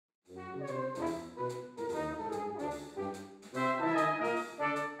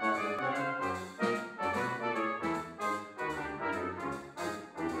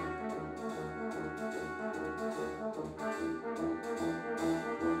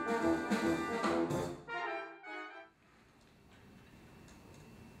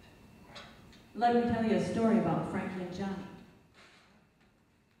let me tell you a story about Frankie and Johnnie.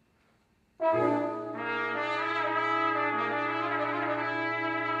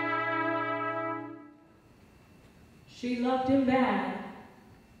 She loved him bad.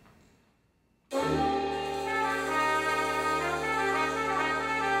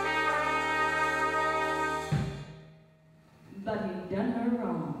 But he'd done her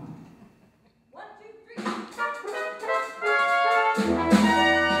wrong. 1, 2, 3.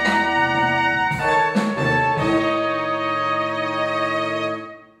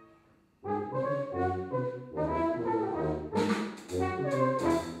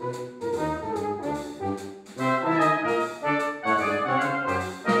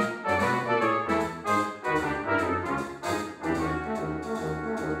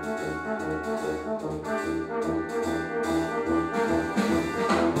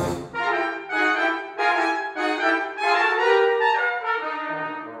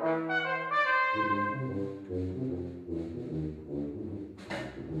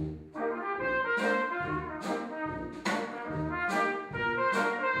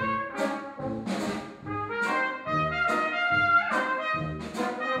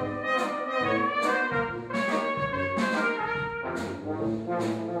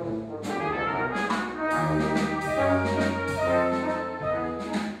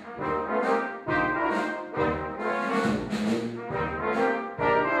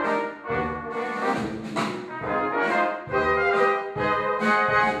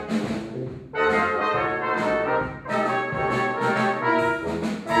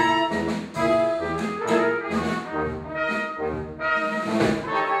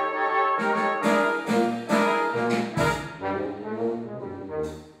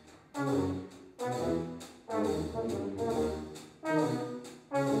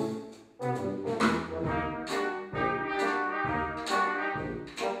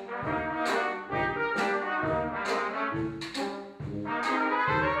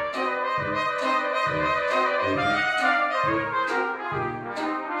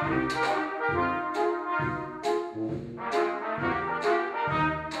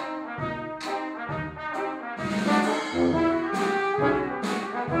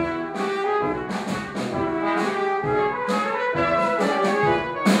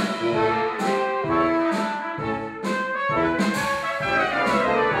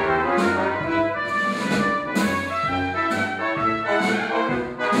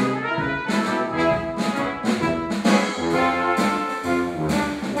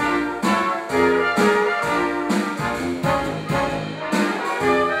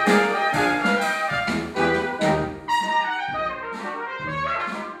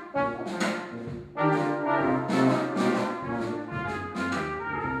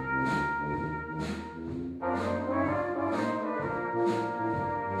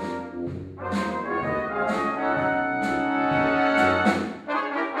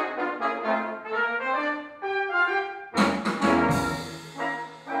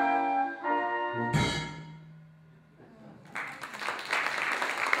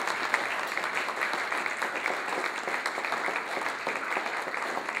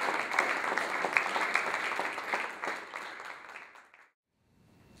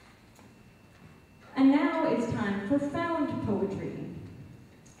 And now it's time for found poetry.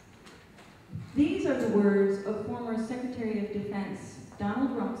 These are the words of former Secretary of Defense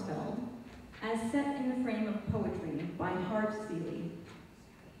Donald Rumsfeld, as set in the frame of poetry by Hart Seeley.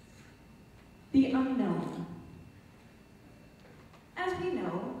 The unknown. As we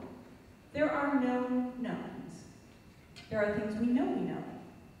know, there are known knowns. There are things we know.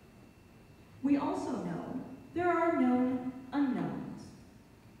 We also know there are known unknowns.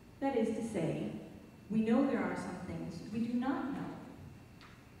 That is to say, we know there are some things we do not know.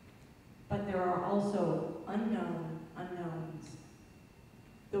 But there are also unknown unknowns.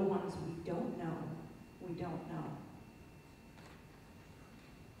 The ones we don't know, we don't know.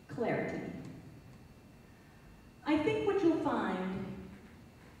 Clarity. I think what you'll find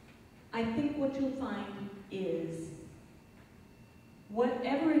is,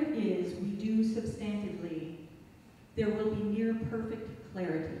 whatever it is we do substantively, there will be near perfect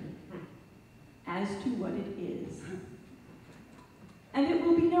clarity as to what it is. And it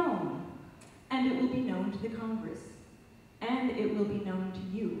will be known, and it will be known to the Congress, and it will be known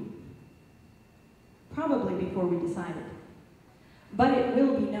to you. Probably before we decide it, but it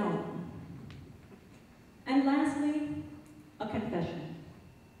will be known. And lastly, a confession.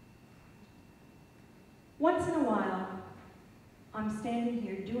 Once in a while, I'm standing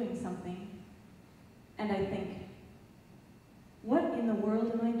here doing something, and I think, what in the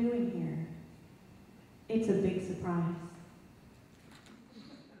world am I doing here? It's a big surprise.